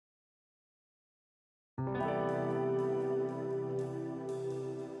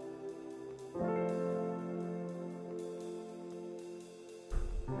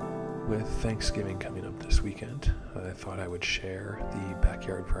with Thanksgiving coming up this weekend, I thought I would share the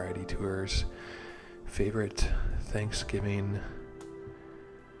Backyard Variety Tour's favorite Thanksgiving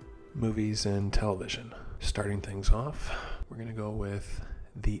movies and television. Starting things off, we're going to go with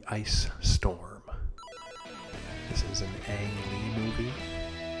The Ice Storm. This is an Ang Lee movie.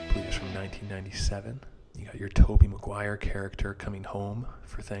 I believe it's from 1997. You got your Tobey Maguire character coming home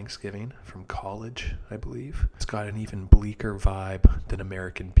for Thanksgiving from college, I believe. It's got an even bleaker vibe than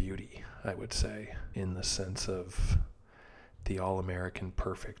American Beauty, I would say, in the sense of the all-American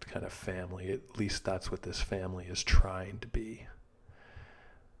perfect kind of family. At least that's what this family is trying to be.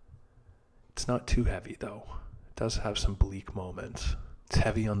 It's not too heavy, though. It does have some bleak moments. It's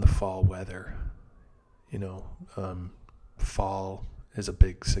heavy on the fall weather. You know, fall is a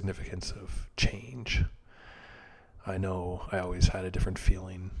big significance of change. I know I always had a different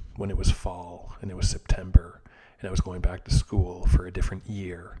feeling when it was fall and it was September and I was going back to school for a different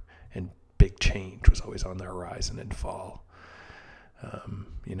year, and big change was always on the horizon in fall.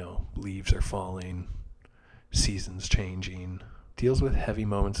 You know, leaves are falling, seasons changing. Deals with heavy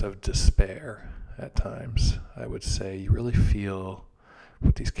moments of despair at times. I would say you really feel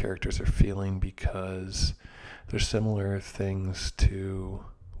what these characters are feeling because they're similar things to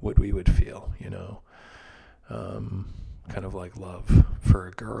what we would feel, you know. Kind of like love for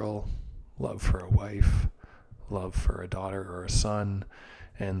a girl, love for a wife, love for a daughter or a son,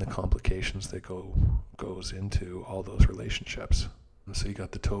 and the complications that goes into all those relationships. So you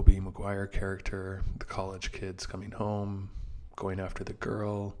got the Tobey Maguire character, the college kids coming home, going after the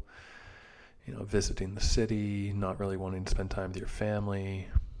girl, you know, visiting the city, not really wanting to spend time with your family,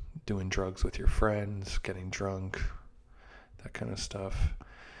 doing drugs with your friends, getting drunk, that kind of stuff.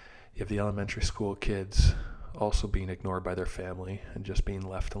 You have the elementary school kids also being ignored by their family and just being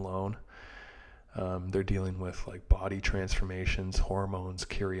left alone. They're dealing with like body transformations, hormones,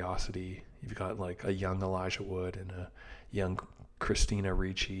 curiosity. You've got like a young Elijah Wood and a young Christina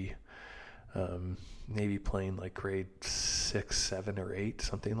Ricci, maybe playing like grade 6, 7, or 8,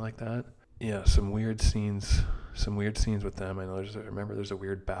 something like that. Yeah, some weird scenes with them. I remember there's a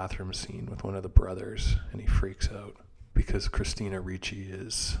weird bathroom scene with one of the brothers, and he freaks out because Christina Ricci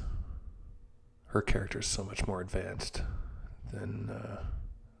her character is so much more advanced than,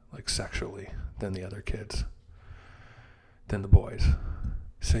 like sexually, than the other kids, than the boys.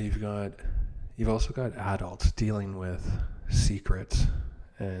 So you've also got adults dealing with secrets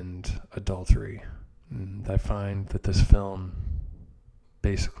and adultery. And I find that this film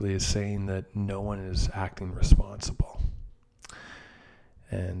basically is saying that no one is acting responsible.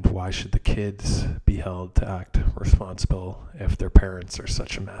 And why should the kids be held to act responsible if their parents are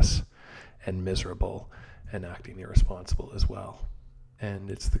such a mess and miserable and acting irresponsible as well?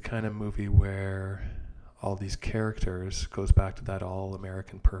 And it's the kind of movie where all these characters goes back to that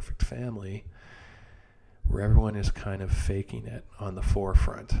all-American perfect family where everyone is kind of faking it on the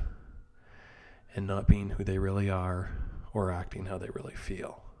forefront and not being who they really are or acting how they really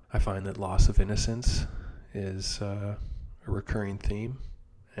feel. I find that loss of innocence is a recurring theme,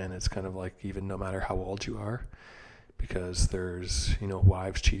 and it's kind of like even no matter how old you are, because there's, you know,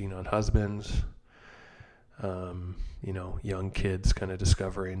 wives cheating on husbands, you know, young kids kind of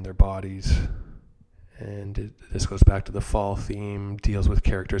discovering their bodies. And this goes back to the fall theme, deals with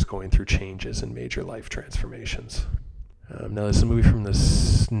characters going through changes and major life transformations. Now, this is a movie from the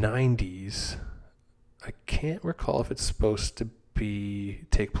 90s. I can't recall if it's supposed to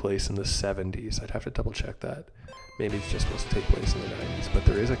take place in the 70s. I'd have to double check that. Maybe it's just supposed to take place in the 90s. But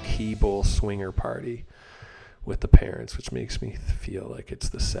there is a Key Bowl swinger party with the parents, which makes me feel like it's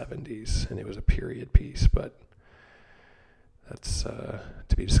the 70s and it was a period piece, but that's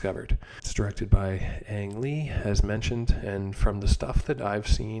to be discovered. It's directed by Ang Lee, as mentioned, and from the stuff that I've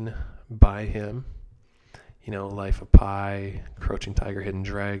seen by him, you know, Life of Pi, Crouching Tiger, Hidden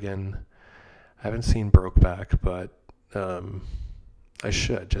Dragon. I haven't seen Brokeback, but I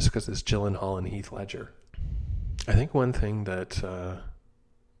should, just because it's Gyllenhaal and Heath Ledger. I think one thing that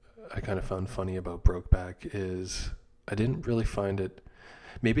I kind of found funny about Brokeback is I didn't really find it.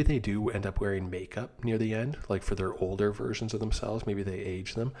 Maybe they do end up wearing makeup near the end, like for their older versions of themselves. Maybe they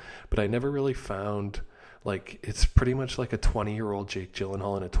age them. But I never really found, like, it's pretty much like a 20-year-old Jake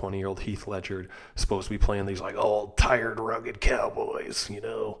Gyllenhaal and a 20-year-old Heath Ledger supposed to be playing these, like, old, tired, rugged cowboys, you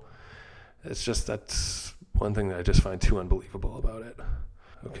know? It's just, that's one thing that I just find too unbelievable about it.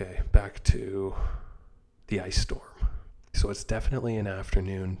 Okay, back to The Ice Storm. So it's definitely an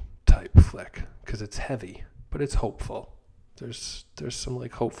afternoon type flick because it's heavy, but it's hopeful. There's some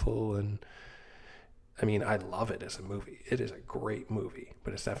like hopeful, and I mean, I love it as a movie. It is a great movie,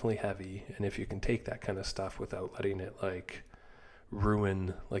 but it's definitely heavy. And if you can take that kind of stuff without letting it like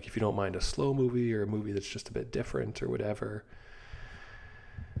ruin, like if you don't mind a slow movie or a movie that's just a bit different or whatever,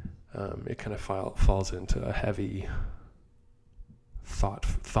 it kind of falls into a heavy,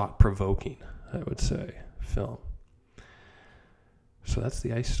 thought-provoking, I would say, film. So that's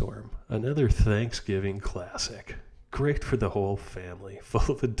The Ice Storm. Another Thanksgiving classic. Great for the whole family.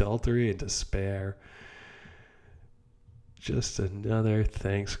 Full of adultery and despair. Just another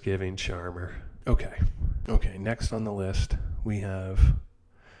Thanksgiving charmer. Okay, next on the list, we have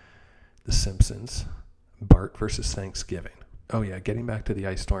The Simpsons. Bart versus Thanksgiving. Oh yeah, getting back to The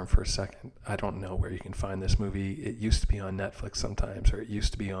Ice Storm for a second. I don't know where you can find this movie. It used to be on Netflix sometimes, or it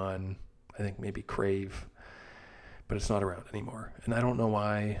used to be on, I think, maybe Crave. But it's not around anymore. And I don't know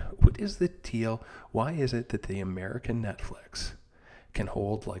why. What is the deal? Why is it that the American Netflix can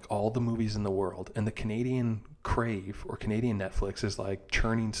hold like all the movies in the world, and the Canadian Crave or Canadian Netflix is like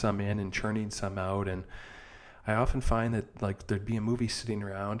churning some in and churning some out? And I often find that like there'd be a movie sitting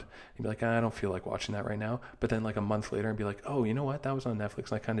around and be like, I don't feel like watching that right now. But then like a month later and be like, oh, you know what? That was on Netflix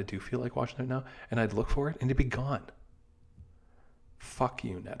and I kind of do feel like watching it now. And I'd look for it and it'd be gone. Fuck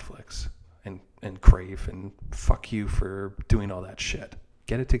you, Netflix. And Crave, and fuck you for doing all that shit.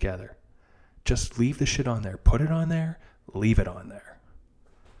 Get it together. Just leave the shit on there. Put it on there. Leave it on there.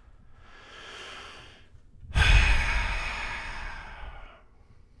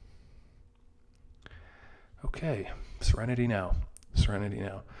 Okay. Serenity now.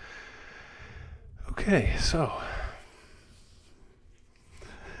 Okay, so.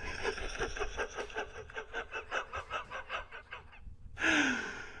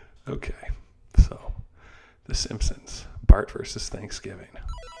 Okay. So, The Simpsons, Bart versus Thanksgiving.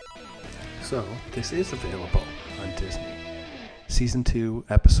 So, this is available on Disney. Season 2,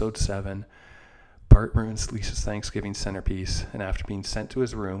 Episode 7. Bart ruins Lisa's Thanksgiving centerpiece, and after being sent to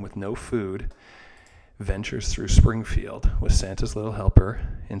his room with no food, ventures through Springfield with Santa's little helper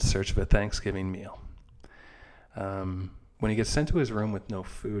in search of a Thanksgiving meal. When he gets sent to his room with no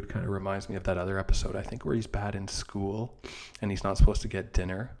food, kind of reminds me of that other episode, I think, where he's bad in school and he's not supposed to get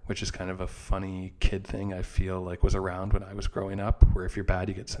dinner, which is kind of a funny kid thing I feel like was around when I was growing up, where if you're bad,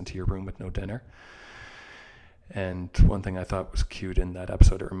 you get sent to your room with no dinner. And one thing I thought was cute in that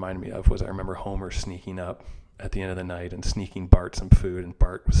episode it reminded me of was I remember Homer sneaking up at the end of the night and sneaking Bart some food, and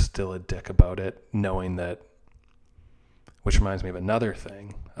Bart was still a dick about it, knowing that, which reminds me of another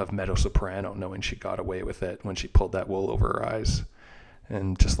thing, of Meadow Soprano, knowing she got away with it when she pulled that wool over her eyes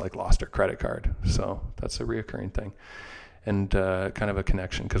and just like lost her credit card. So that's a reoccurring thing. And kind of a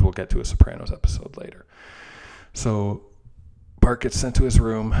connection, because we'll get to a Sopranos episode later. So Bart gets sent to his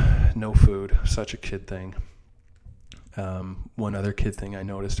room, no food, such a kid thing. One other kid thing I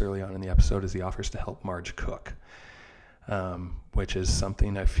noticed early on in the episode is he offers to help Marge cook. Which is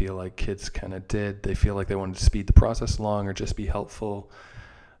something I feel like kids kind of did. They feel like they wanted to speed the process along or just be helpful,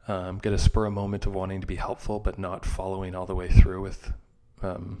 get a spur of moment of wanting to be helpful, but not following all the way through with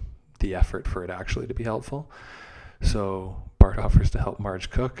the effort for it actually to be helpful. So Bart offers to help Marge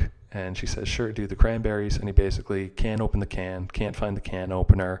cook, and she says, sure, do the cranberries, and he basically can't open the can, can't find the can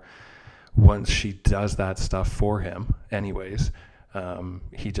opener. Once she does that stuff for him anyways,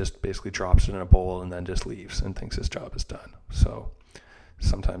 he just basically drops it in a bowl and then just leaves and thinks his job is done. So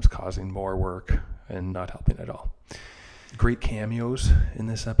sometimes causing more work and not helping at all. Great cameos in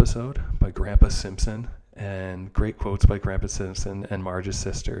this episode by Grandpa Simpson, and great quotes by Grandpa Simpson and Marge's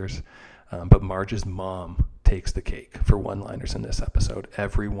sisters. But Marge's mom takes the cake for one-liners in this episode.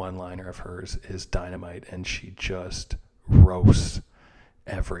 Every one-liner of hers is dynamite, and she just roasts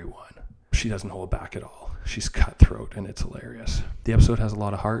everyone. She doesn't hold back at all. She's cutthroat, and it's hilarious. The episode has a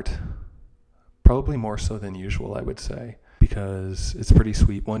lot of heart, probably more so than usual, I would say, because it's pretty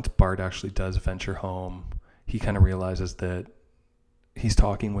sweet. Once Bart actually does venture home, he kind of realizes that he's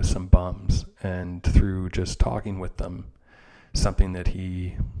talking with some bums, and through just talking with them, something that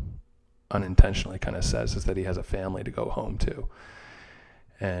he unintentionally kind of says is that he has a family to go home to.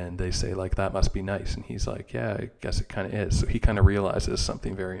 And they say, like, that must be nice. And he's like, yeah, I guess it kind of is. So he kind of realizes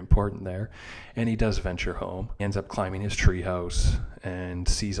something very important there. And he does venture home. He ends up climbing his treehouse and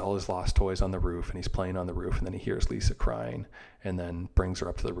sees all his lost toys on the roof. And he's playing on the roof. And then he hears Lisa crying and then brings her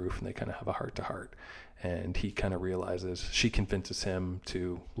up to the roof. And they kind of have a heart-to-heart. And he kind of realizes, she convinces him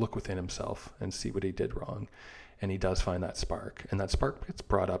to look within himself and see what he did wrong. And he does find that spark. And that spark gets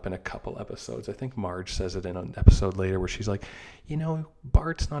brought up in a couple episodes. I think Marge says it in an episode later where she's like, you know,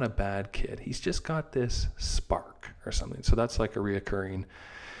 Bart's not a bad kid. He's just got this spark or something. So that's like a reoccurring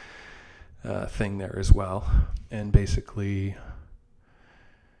thing there as well. And basically,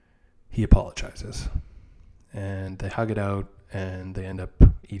 he apologizes. And they hug it out, and they end up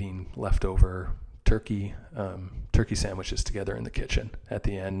eating leftover turkey sandwiches together in the kitchen at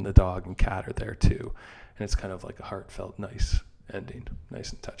the end. The dog and cat are there too, and it's kind of like a heartfelt, nice ending,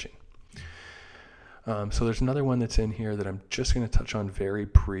 nice and touching. So there's another one that's in here that I'm just going to touch on very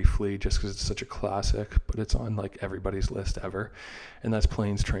briefly just because it's such a classic, but it's on like everybody's list ever, and that's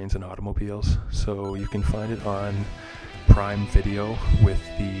Planes, Trains, and Automobiles. So you can find it on Prime Video with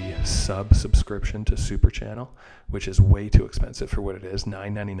the subscription to Super Channel, which is way too expensive for what it is,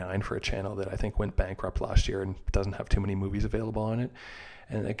 $9.99 for a channel that I think went bankrupt last year and doesn't have too many movies available on it.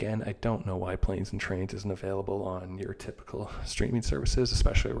 And again, I don't know why Planes and Trains isn't available on your typical streaming services,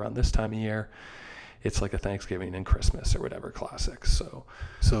 especially around this time of year. It's like a Thanksgiving and Christmas or whatever classic. So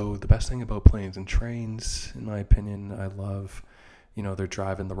the best thing about Planes and Trains, in my opinion, I love, they're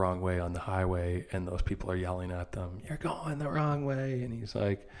driving the wrong way on the highway and those people are yelling at them, "You're going the wrong way." And he's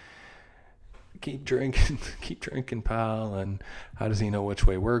like, keep drinking, pal. And how does he know which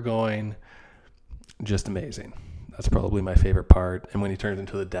way we're going? Just amazing. That's probably my favorite part. And when he turns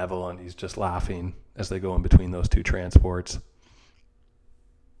into the devil and he's just laughing as they go in between those two transports,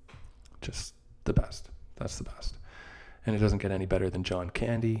 just the best. That's the best. And it doesn't get any better than John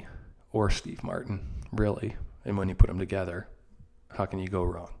Candy or Steve Martin, really. And when you put them together, how can you go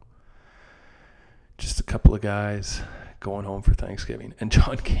wrong? Just a couple of guys going home for Thanksgiving. And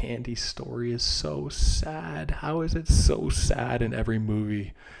John Candy's story is so sad. How is it so sad in every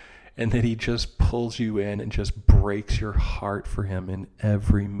movie? And then he just pulls you in and just breaks your heart for him in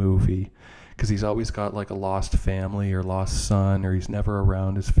every movie. Because he's always got like a lost family or lost son, or he's never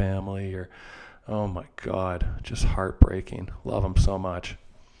around his family, or, oh my God, just heartbreaking. Love him so much.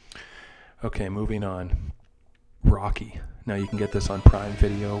 Okay, moving on. Rocky. Now you can get this on Prime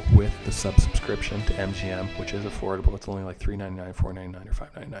Video with the subscription to MGM, which is affordable. It's only like $3.99, $4.99, or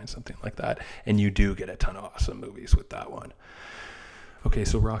 $5.99, something like that. And you do get a ton of awesome movies with that one. Okay,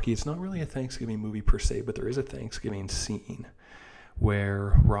 so Rocky, it's not really a Thanksgiving movie per se, but there is a Thanksgiving scene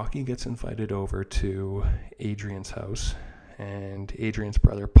where Rocky gets invited over to Adrian's house, and Adrian's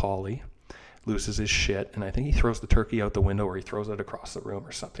brother, Paulie, loses his shit, and I think he throws the turkey out the window, or he throws it across the room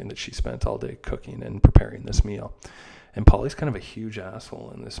or something, that she spent all day cooking and preparing this meal. And Paulie's kind of a huge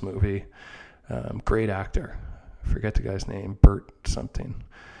asshole in this movie. Great actor. Forget the guy's name, Bert something.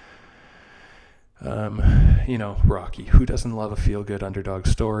 Rocky. Who doesn't love a feel-good underdog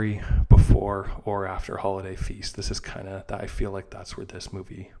story before or after a holiday feast? This is kind of, I feel like that's where this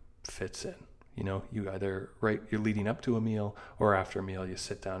movie fits in. You either, you're leading up to a meal, or after a meal, you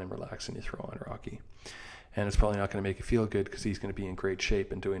sit down and relax and you throw on Rocky. And it's probably not going to make you feel good because he's going to be in great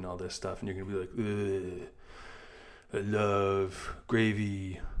shape and doing all this stuff. And you're going to be like, ugh, I love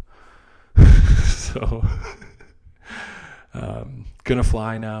gravy. So, Gonna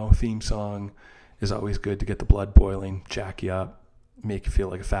Fly Now theme song is always good to get the blood boiling, jack you up, make you feel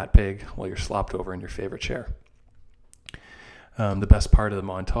like a fat pig while you're slopped over in your favorite chair. The best part of the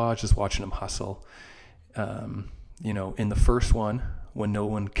montage is watching him hustle. In the first one, when no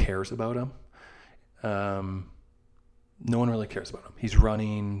one cares about him, no one really cares about him. He's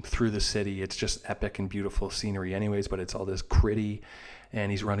running through the city. It's just epic and beautiful scenery anyways, but it's all this gritty, and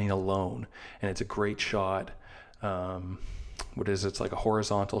he's running alone, and it's a great shot. It's like a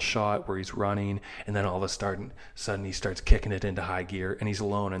horizontal shot where he's running, and then all of a sudden he starts kicking it into high gear, and he's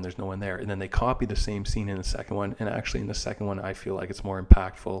alone and there's no one there. And then they copy the same scene in the second one, and actually in the second one I feel like it's more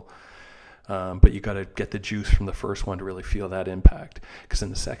impactful, but you got to get the juice from the first one to really feel that impact, because in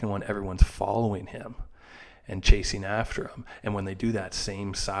the second one everyone's following him and chasing after him, and when they do that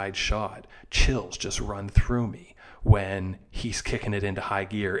same side shot, chills just run through me when he's kicking it into high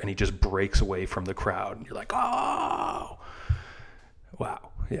gear and he just breaks away from the crowd, and you're like, oh wow.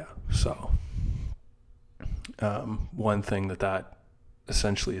 Yeah. So one thing that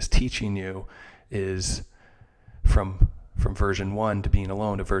essentially is teaching you is from version 1 to being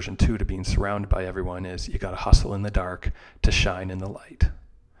alone to version 2 to being surrounded by everyone, is you got to hustle in the dark to shine in the light.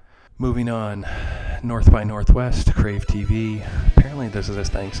 Moving on, North by Northwest, Crave TV. Apparently this is a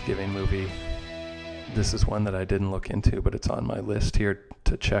Thanksgiving movie. This is one that I didn't look into, but it's on my list here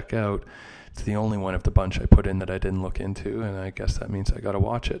to check out. It's the only one of the bunch I put in that I didn't look into, and I guess that means I got to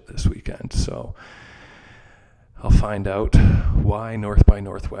watch it this weekend. So I'll find out why North by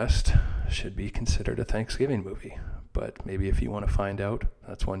Northwest should be considered a Thanksgiving movie. But maybe if you want to find out,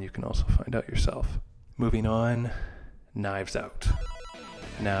 that's one you can also find out yourself. Moving on, Knives Out.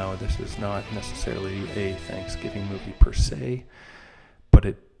 Now, this is not necessarily a Thanksgiving movie per se, but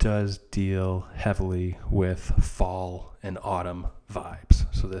it does deal heavily with fall and autumn vibes.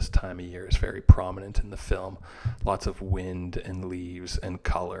 So this time of year is very prominent in the film. Lots of wind and leaves and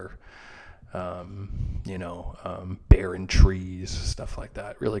color. barren trees, stuff like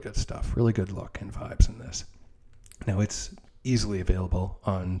that. Really good stuff. Really good look and vibes in this. Now, it's easily available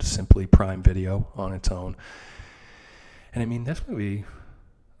on simply Prime Video on its own. And I mean, this movie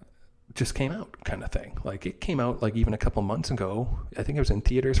just came out kind of thing. Like, it came out like even a couple months ago. I think it was in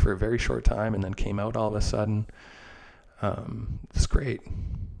theaters for a very short time and then came out all of a sudden. It's great.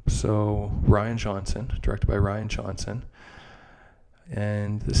 So Rian Johnson, directed by Rian Johnson.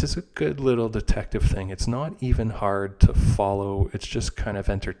 And this is a good little detective thing. It's not even hard to follow. It's just kind of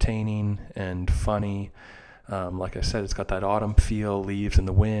entertaining and funny. Like I said, it's got that autumn feel, leaves in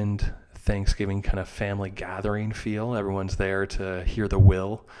the wind, Thanksgiving kind of family gathering feel. Everyone's there to hear the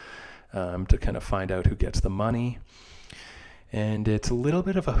will, to kind of find out who gets the money. And it's a little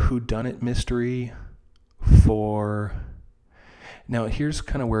bit of a whodunit mystery for... Now, here's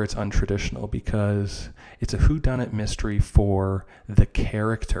kind of where it's untraditional, because it's a whodunit mystery for the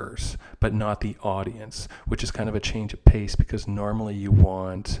characters, but not the audience, which is kind of a change of pace, because normally you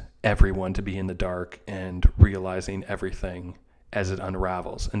want everyone to be in the dark and realizing everything as it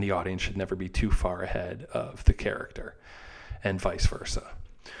unravels, and the audience should never be too far ahead of the character, and vice versa.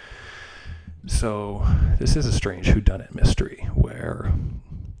 So this is a strange whodunit mystery where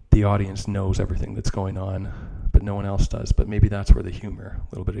the audience knows everything that's going on, but no one else does. But maybe that's where the humor, a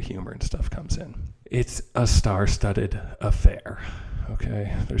little bit of humor and stuff comes in. It's a star-studded affair,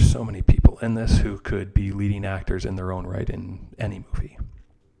 okay? There's so many people in this who could be leading actors in their own right in any movie.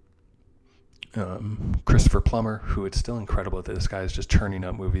 Christopher Plummer, who it's still incredible that this guy is just churning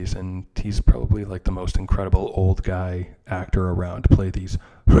out movies, and he's probably like the most incredible old guy actor around to play these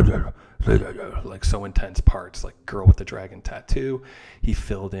like so intense parts, like Girl with the Dragon Tattoo. He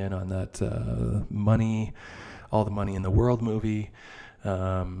filled in on that All the Money in the World movie.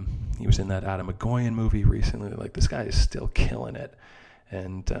 He was in that Adam McGoyan movie recently. Like, this guy is still killing it,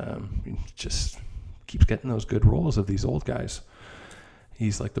 and he just keeps getting those good roles of these old guys.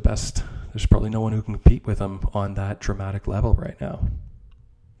 He's like the best. There's probably no one who can compete with him on that dramatic level right now.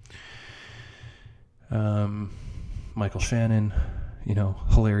 Michael Shannon,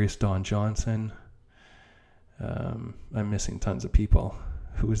 hilarious Don Johnson. I'm missing tons of people.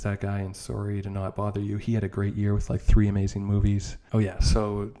 Who was that guy in Sorry to Not Bother You? He had a great year with like 3 amazing movies. Oh yeah,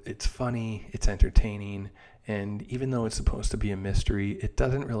 so it's funny, it's entertaining, and even though it's supposed to be a mystery, it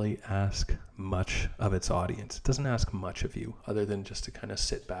doesn't really ask much of its audience. It doesn't ask much of you other than just to kind of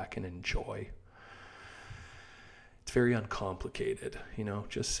sit back and enjoy. It's very uncomplicated,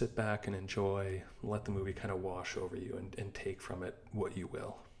 just sit back and enjoy, let the movie kind of wash over you and take from it what you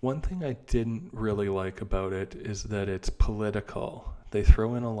will. One thing I didn't really like about it is that it's political. They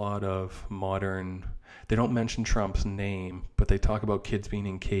throw in a lot of modern, they don't mention Trump's name, but they talk about kids being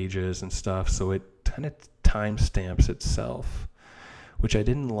in cages and stuff, so it kind of timestamps itself, which I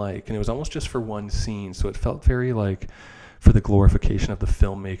didn't like. And it was almost just for one scene, so it felt very like for the glorification of the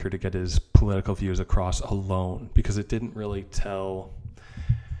filmmaker to get his political views across alone, because it didn't really tell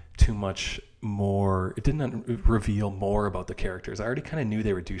too much more. It didn't reveal more about the characters. I already kind of knew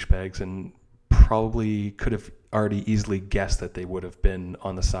they were douchebags and probably could have already easily guessed that they would have been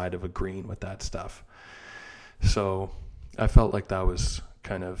on the side of agreeing with that stuff. So I felt like that was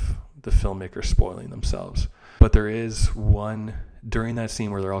kind of the filmmaker spoiling themselves. But there is one, during that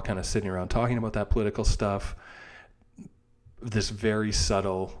scene where they're all kind of sitting around talking about that political stuff, this very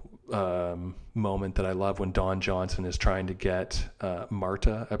subtle moment that I love when Don Johnson is trying to get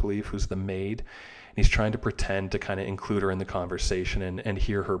Marta, I believe, who's the maid, and he's trying to pretend to kind of include her in the conversation and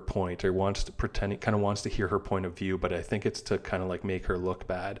hear her point, or wants to hear her point of view, but I think it's to kind of like make her look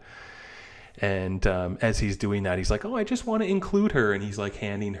bad. And as he's doing that, he's like, oh, I just want to include her. And he's like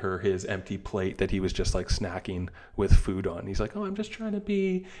handing her his empty plate that he was just like snacking with food on. He's like, oh, I'm just trying to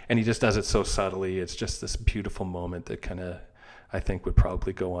be, and he just does it so subtly. It's just this beautiful moment that kind of, I think, would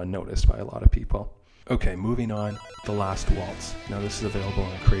probably go unnoticed by a lot of people. Okay, moving on. The Last Waltz. Now, this is available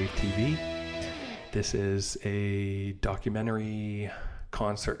on Crave TV. This is a documentary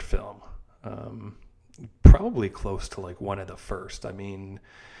concert film. Probably close to like one of the first. I mean,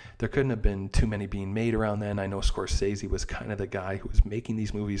 there couldn't have been too many being made around then. I know Scorsese was kind of the guy who was making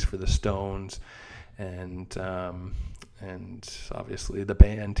these movies for the Stones and obviously the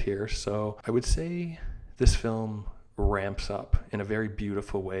band here. So I would say this film ramps up in a very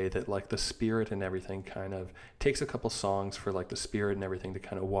beautiful way, that like the spirit and everything kind of takes a couple songs for like the spirit and everything to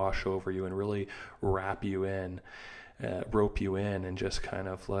kind of wash over you and really rope you in and just kind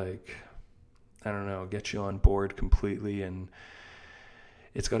of like, I don't know, get you on board completely. And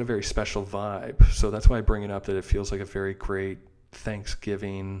it's got a very special vibe. So that's why I bring it up, that it feels like a very great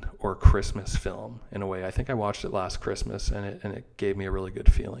Thanksgiving or Christmas film in a way. I think I watched it last Christmas and it gave me a really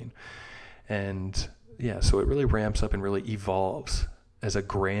good feeling. And yeah, so it really ramps up and really evolves as a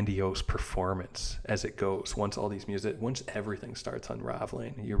grandiose performance as it goes. Once everything starts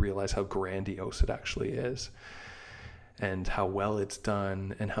unraveling, you realize how grandiose it actually is, and how well it's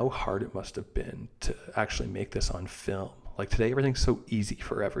done, and how hard it must have been to actually make this on film. Like today, everything's so easy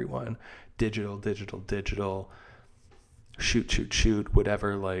for everyone. Digital, shoot,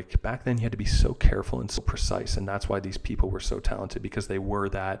 whatever. Like back then you had to be so careful and so precise, and that's why these people were so talented, because they were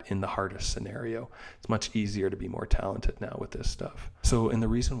that in the hardest scenario. It's much easier to be more talented now with this stuff. So, and the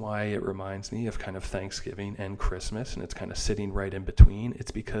reason why it reminds me of kind of Thanksgiving and Christmas, and it's kind of sitting right in between,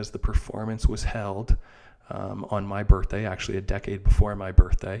 it's because the performance was held on my birthday, actually a decade before my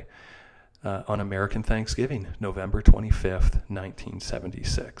birthday, on American Thanksgiving, November 25th,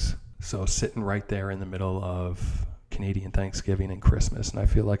 1976. So sitting right there in the middle of Canadian Thanksgiving and Christmas, and I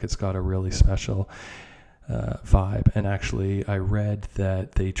feel like it's got a really special vibe. And actually, I read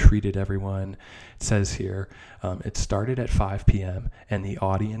that they treated everyone, it says here, it started at 5 p.m. and the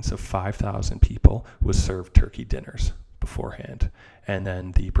audience of 5,000 people was served turkey dinners beforehand, and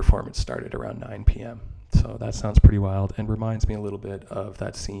then the performance started around 9 p.m. So that sounds pretty wild, and reminds me a little bit of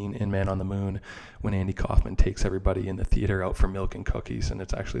that scene in Man on the Moon when Andy Kaufman takes everybody in the theater out for milk and cookies, and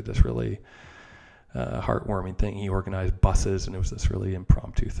it's actually this really heartwarming thing. He organized buses, and it was this really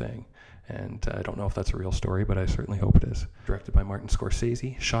impromptu thing. And I don't know if that's a real story, but I certainly hope it is. Directed by Martin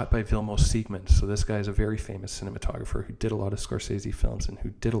Scorsese, shot by Vilmos Siegmund. So this guy is a very famous cinematographer who did a lot of Scorsese films and who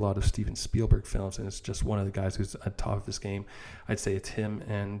did a lot of Steven Spielberg films, and it's just one of the guys who's at top of his game. I'd say it's him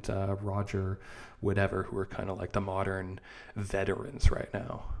and Roger whatever, who are kind of like the modern veterans right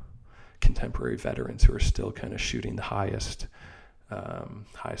now, contemporary veterans who are still kind of shooting the highest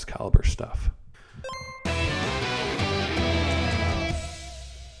caliber stuff.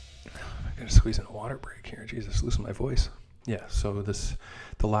 I'm gonna squeeze in a water break here. Jesus, losing my voice. Yeah, so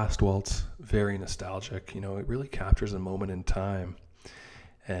The Last Waltz, very nostalgic. You know, it really captures a moment in time,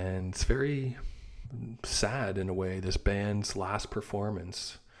 and it's very sad in a way, this band's last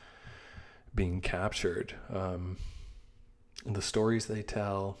performance being captured. And the stories they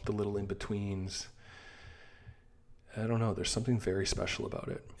tell, the little in-betweens, I don't know, there's something very special about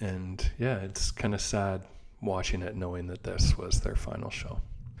it. And yeah, it's kind of sad watching it, knowing that this was their final show.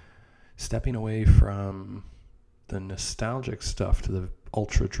 Stepping away from the nostalgic stuff to the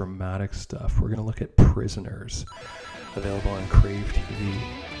ultra dramatic stuff, we're going to look at Prisoners, available on Crave TV.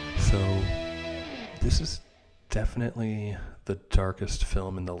 So this is definitely the darkest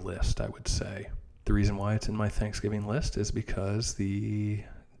film in the list, I would say. The reason why it's in my Thanksgiving list is because the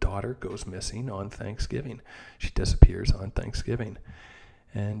daughter goes missing on Thanksgiving. She disappears on Thanksgiving.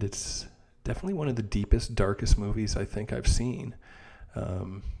 And it's definitely one of the deepest, darkest movies I think I've seen.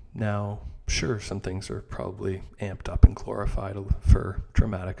 Now, sure, some things are probably amped up and glorified for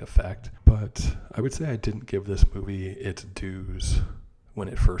dramatic effect, but I would say I didn't give this movie its dues when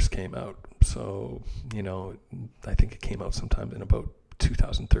it first came out. So, you know, I think it came out sometime in about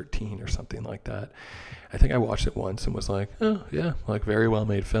 2013 or something like that. I think I watched it once and was like, oh yeah, like very well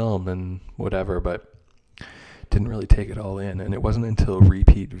made film and whatever, but didn't really take it all in. And it wasn't until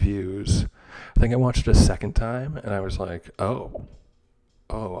repeat views, I think I watched it a second time and I was like, oh,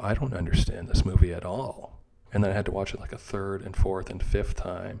 I don't understand this movie at all. And then I had to watch it like a third and fourth and fifth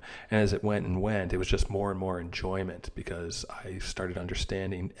time. And as it went, it was just more and more enjoyment because I started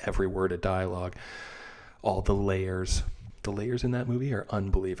understanding every word of dialogue, all the layers. The layers in that movie are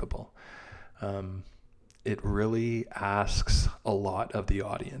unbelievable. It really asks a lot of the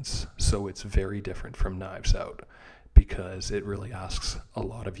audience. So it's very different from Knives Out because it really asks a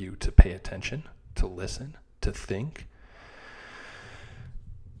lot of you to pay attention, to listen, to think,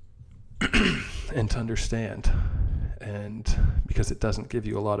 and to understand. And because it doesn't give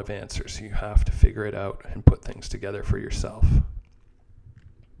you a lot of answers, you have to figure it out and put things together for yourself.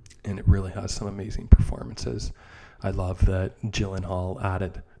 And it really has some amazing performances. I love that Gyllenhaal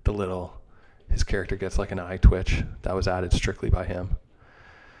added his character gets like an eye twitch. That was added strictly by him.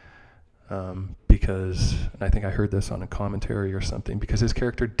 Because, and I think I heard this on a commentary or something, because his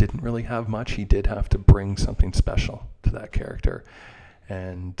character didn't really have much. He did have to bring something special to that character.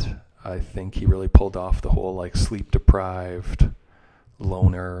 And I think he really pulled off the whole like sleep-deprived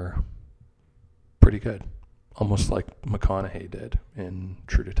loner pretty good. Almost like McConaughey did in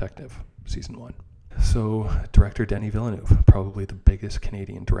True Detective season 1. So director Denis Villeneuve, probably the biggest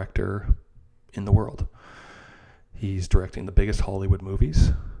Canadian director in the world. He's directing the biggest Hollywood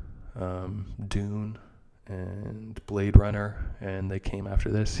movies, Dune and Blade Runner, and they came after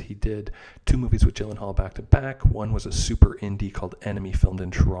this. He did 2 movies with Gyllenhaal back to back. One was a super indie called Enemy, filmed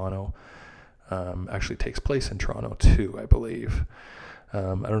in Toronto. Actually takes place in Toronto too, I believe. I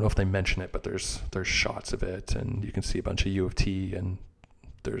don't know if they mention it, but there's shots of it, and you can see a bunch of U of T, and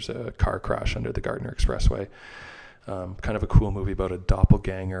there's a car crash under the Gardner Expressway. Kind of a cool movie about a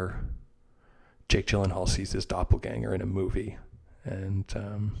doppelganger. Jake Gyllenhaal sees his doppelganger in a movie, and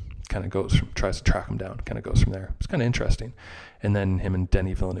kind of tries to track him down, kind of goes from there. It's kind of interesting. And then him and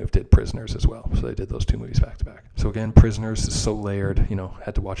Denis Villeneuve did Prisoners as well. So they did those two movies back to back. So again, Prisoners is so layered,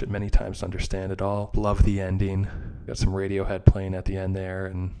 had to watch it many times to understand it all. Love the ending. Got some Radiohead playing at the end there,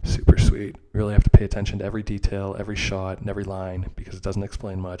 and super sweet. Really have to pay attention to every detail, every shot, and every line, because it doesn't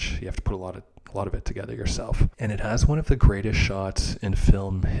explain much. You have to put a lot of it together yourself. And it has one of the greatest shots in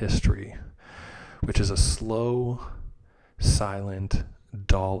film history, which is a slow, silent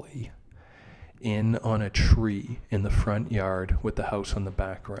dolly in on a tree in the front yard with the house on the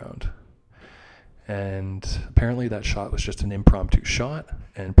background. And apparently that shot was just an impromptu shot,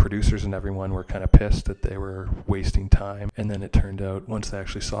 and producers and everyone were kind of pissed that they were wasting time. And then it turned out, once they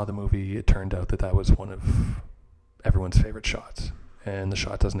actually saw the movie, it turned out that was one of everyone's favorite shots. And the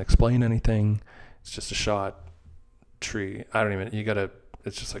shot doesn't explain anything. It's just a shot, tree.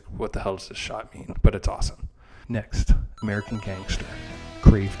 It's just like, what the hell does this shot mean? But it's awesome. Next, American Gangster,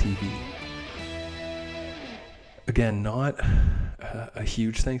 Crave TV. Again, not a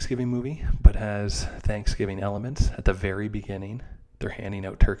huge Thanksgiving movie, but has Thanksgiving elements. At the very beginning, they're handing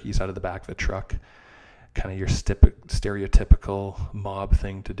out turkeys out of the back of a truck. Kind of your stereotypical mob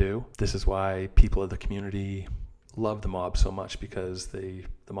thing to do. This is why people of the community love the mob so much, because the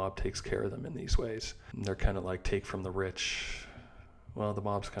mob takes care of them in these ways. And they're kind of like take from the rich. Well, the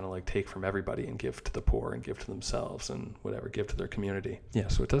mob's kind of like take from everybody and give to the poor and give to themselves and whatever, give to their community. Yeah,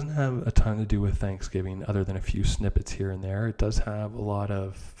 so it doesn't have a ton to do with Thanksgiving other than a few snippets here and there. It does have a lot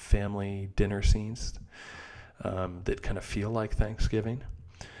of family dinner scenes that kind of feel like Thanksgiving.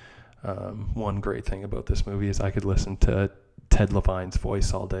 One great thing about this movie is I could listen to Ted Levine's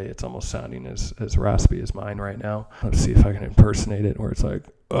voice all day. It's almost sounding as raspy as mine right now. Let's see if I can impersonate it, where it's like,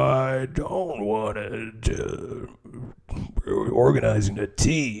 I don't want to organizing a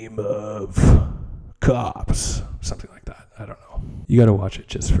team of cops, something like that. I don't know. You got to watch it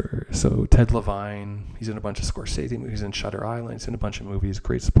so Ted Levine, he's in a bunch of Scorsese movies, in Shutter Island, he's in a bunch of movies,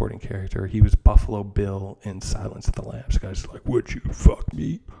 great supporting character. He was Buffalo Bill in Silence of the Lambs. Guys are like, would you fuck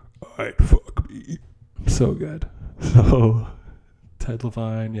me? I'd fuck me. So good. So Ted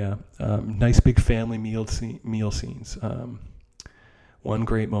Levine, yeah. Nice big family meal scenes. One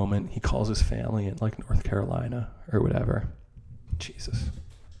great moment, he calls his family in like North Carolina or whatever. Jesus.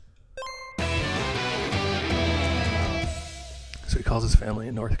 So he calls his family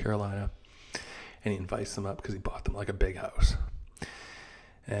in North Carolina, and he invites them up because he bought them like a big house.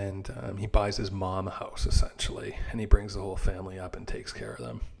 And he buys his mom a house, essentially, and he brings the whole family up and takes care of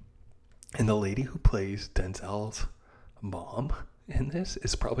them. And the lady who plays Denzel's mom in this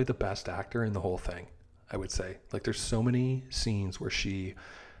is probably the best actor in the whole thing, I would say. Like, there's so many scenes where she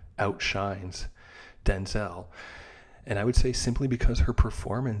outshines Denzel. And I would say simply because her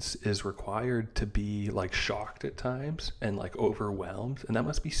performance is required to be like shocked at times and like overwhelmed. And that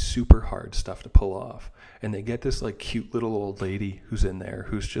must be super hard stuff to pull off. And they get this like cute little old lady who's in there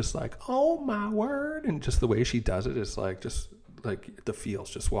who's just like, oh my word. And just the way she does it is like, just like the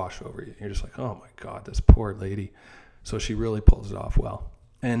feels just wash over you. You're just like, oh my God, this poor lady. So she really pulls it off well.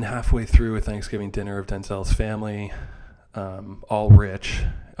 And halfway through a Thanksgiving dinner of Denzel's family, all rich.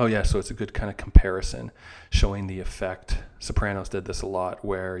 Oh yeah, so it's a good kind of comparison showing the effect. Sopranos did this a lot,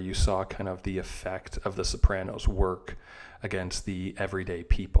 where you saw kind of the effect of the Sopranos work against the everyday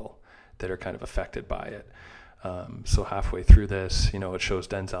people that are kind of affected by it. So halfway through this, it shows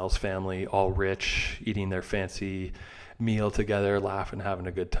Denzel's family all rich, eating their fancy meal together, laughing, having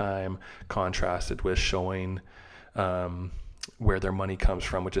a good time, contrasted with showing where their money comes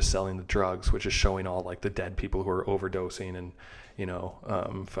from, which is selling the drugs, which is showing all like the dead people who are overdosing and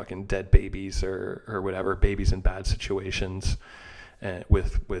fucking dead babies or whatever, babies in bad situations, and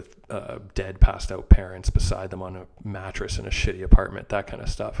with dead passed out parents beside them on a mattress in a shitty apartment, that kind of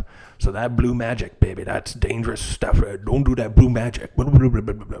stuff. So that blue magic, baby, that's dangerous stuff. Don't do that blue magic.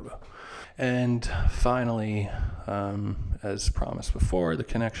 And finally, as promised before, the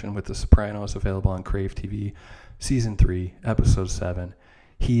connection with The Sopranos, available on Crave TV, Season 3, Episode 7,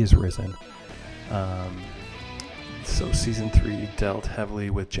 He is Risen. So Season 3 dealt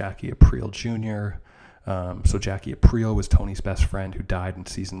heavily with Jackie Aprile Jr. So Jackie Aprile was Tony's best friend who died in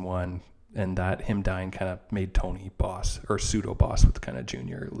Season 1. and that him dying kind of made Tony boss, or pseudo boss, with kind of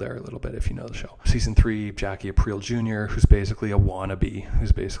Junior there a little bit, if you know the show. Season 3, Jackie Aprile Jr., who's basically a wannabe,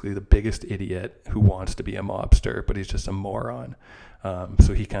 who's basically the biggest idiot who wants to be a mobster, but he's just a moron.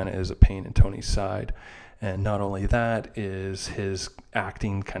 So he kind of is a pain in Tony's side. And not only that, is his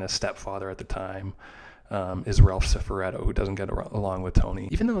acting kind of stepfather at the time is Ralph Cifaretto, who doesn't get along with Tony.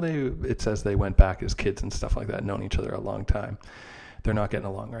 Even though it says they went back as kids and stuff like that, known each other a long time, they're not getting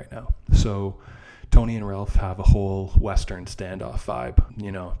along right now. So Tony and Ralph have a whole Western standoff vibe.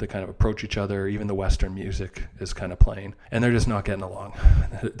 You know, they kind of approach each other. Even the Western music is kind of playing, and they're just not getting along.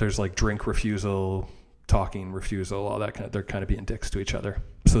 There's like drink refusal, talking refusal, all that kind of, they're kind of being dicks to each other.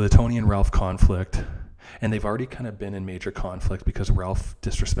 So the Tony and Ralph conflict, and they've already kind of been in major conflict because Ralph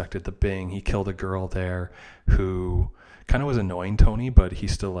disrespected the Bing. He killed a girl there who kind of was annoying Tony, but he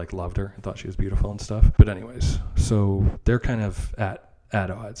still like loved her and thought she was beautiful and stuff. But anyways, so they're kind of at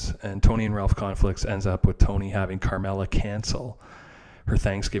odds, and Tony and Ralph conflicts ends up with Tony having Carmela cancel her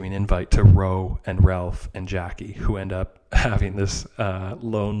Thanksgiving invite to Ro and Ralph and Jackie, who end up having this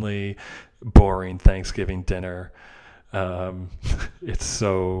lonely, boring Thanksgiving dinner. It's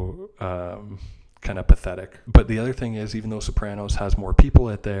so kind of pathetic. But the other thing is, even though Sopranos has more people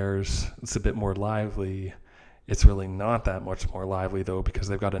at theirs, it's a bit more lively. It's really not that much more lively, though, because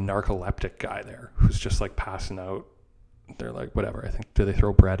they've got a narcoleptic guy there who's just like passing out. They're like, whatever, I think, do they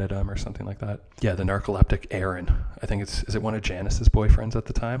throw bread at him or something like that? Yeah, the narcoleptic Aaron. I think is it one of Janice's boyfriends at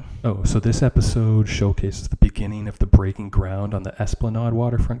the time? Oh, so this episode showcases the beginning of the breaking ground on the Esplanade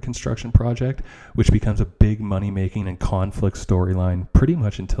waterfront construction project, which becomes a big money-making and conflict storyline pretty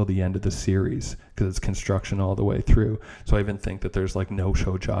much until the end of the series, because it's construction all the way through. So I even think that there's like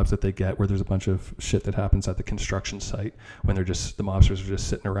no-show jobs that they get where there's a bunch of shit that happens at the construction site when the mobsters are just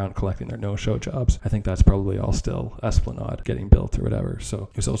sitting around collecting their no-show jobs. I think that's probably all still Esplanade getting built or whatever. So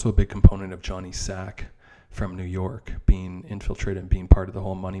it was also a big component of Johnny Sack from New York being infiltrated and being part of the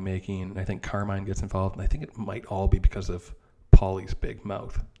whole money making. And I think Carmine gets involved, and I think it might all be because of Paulie's big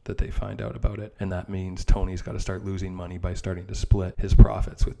mouth that they find out about it. And that means Tony's got to start losing money by starting to split his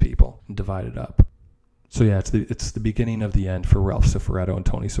profits with people and divide it up. So yeah, it's the beginning of the end for Ralph Cifaretto and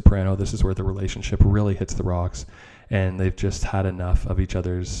Tony Soprano. This is where the relationship really hits the rocks, and they've just had enough of each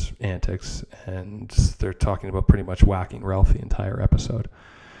other's antics, and they're talking about pretty much whacking Ralph the entire episode.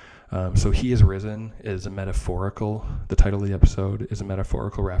 So He Is Risen is the title of the episode is a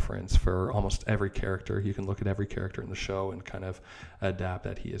metaphorical reference for almost every character. You can look at every character in the show and kind of adapt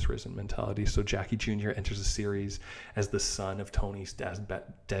that He Is Risen mentality. So Jackie Jr. enters the series as the son of Tony's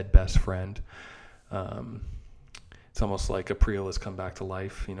dead best friend. It's almost like Aprile has come back to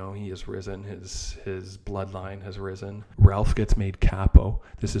life. You know, he has risen. His bloodline has risen. Ralph gets made capo.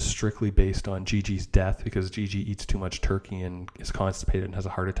 This is strictly based on Gigi's death, because Gigi eats too much turkey and is constipated and has a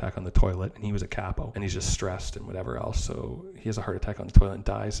heart attack on the toilet, and he was a capo, and he's just stressed and whatever else. So he has a heart attack on the toilet and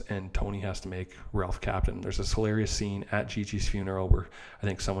dies, and Tony has to make Ralph captain. There's this hilarious scene at Gigi's funeral where I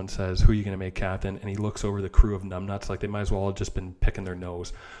think someone says, "Who are you going to make captain?" And he looks over the crew of numbnuts like they might as well have just been picking their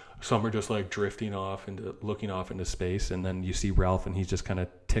nose. Some are just like drifting off into looking off into space, and then you see Ralph and he's just kind of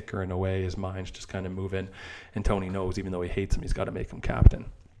tickering away. His mind's just kind of moving, and Tony knows, even though he hates him, he's got to make him captain,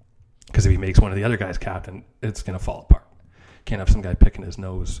 because if he makes one of the other guys captain, it's gonna fall apart. Can't have some guy picking his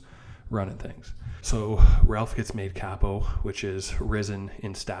nose running things. So Ralph gets made capo, which is risen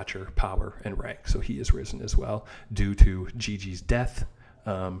in stature, power, and rank. So he is risen as well due to Gigi's death.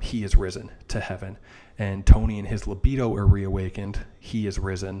 He is risen to heaven, and Tony and his libido are reawakened. He is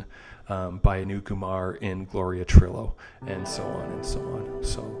risen by Anu Kumar in Gloria Trillo, and so on and so on.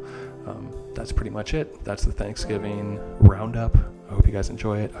 So that's pretty much it. That's the Thanksgiving roundup. I hope you guys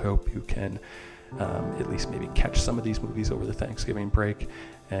enjoy it. I hope you can at least maybe catch some of these movies over the Thanksgiving break.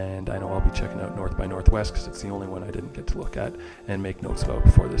 And I know I'll be checking out North by Northwest, because it's the only one I didn't get to look at and make notes about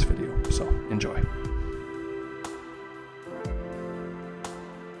before this video. So enjoy.